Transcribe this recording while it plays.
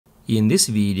In this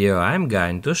video, I'm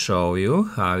going to show you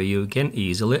how you can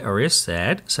easily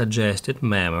reset suggested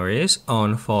memories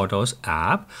on Photos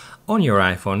app on your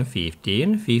iPhone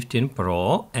 15, 15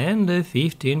 Pro and the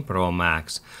 15 Pro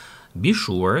Max. Be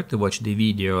sure to watch the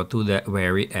video to the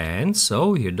very end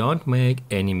so you don't make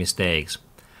any mistakes.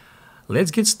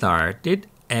 Let's get started.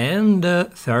 And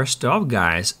first off,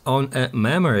 guys, on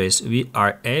memories we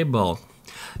are able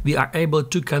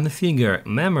to configure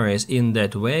memories in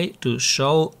that way to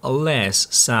show less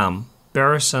some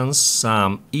persons,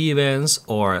 some events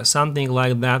or something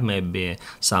like that, maybe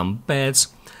some pets.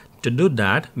 To do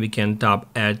that, we can tap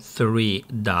at three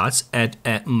dots at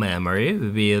a memory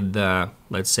with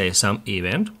let's say some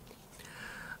event.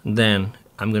 Then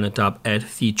I'm gonna tap at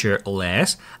feature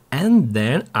less, and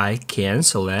then I can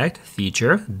select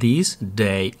feature this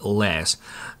day less.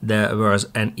 There was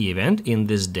an event in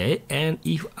this day, and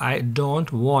if I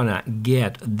don't wanna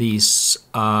get this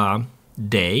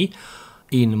day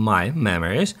in my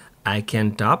memories, I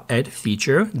can tap at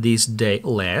feature this day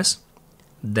less,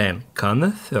 then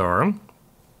confirm,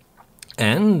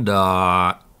 and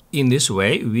in this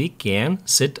way we can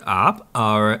set up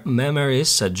our memories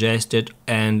suggested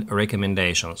and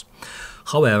recommendations.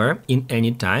 However, in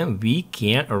any time we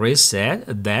can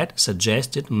reset that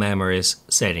suggested memories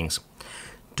settings.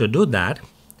 To do that,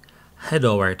 head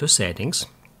over to settings,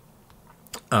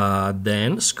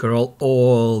 then scroll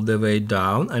all the way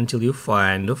down until you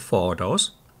find the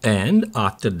photos, and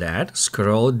after that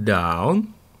scroll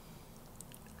down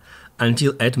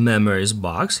until at memories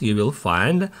box you will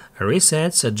find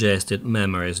reset suggested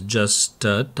memories. Just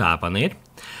tap on it.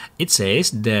 It says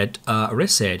that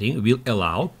resetting will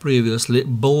allow previously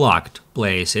blocked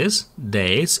places,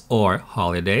 dates or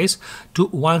holidays to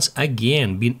once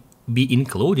again be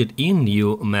included in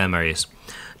new memories.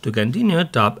 To continue,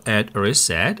 tap at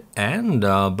reset, and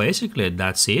basically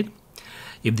that's it.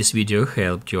 If this video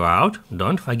helped you out,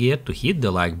 don't forget to hit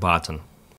the like button.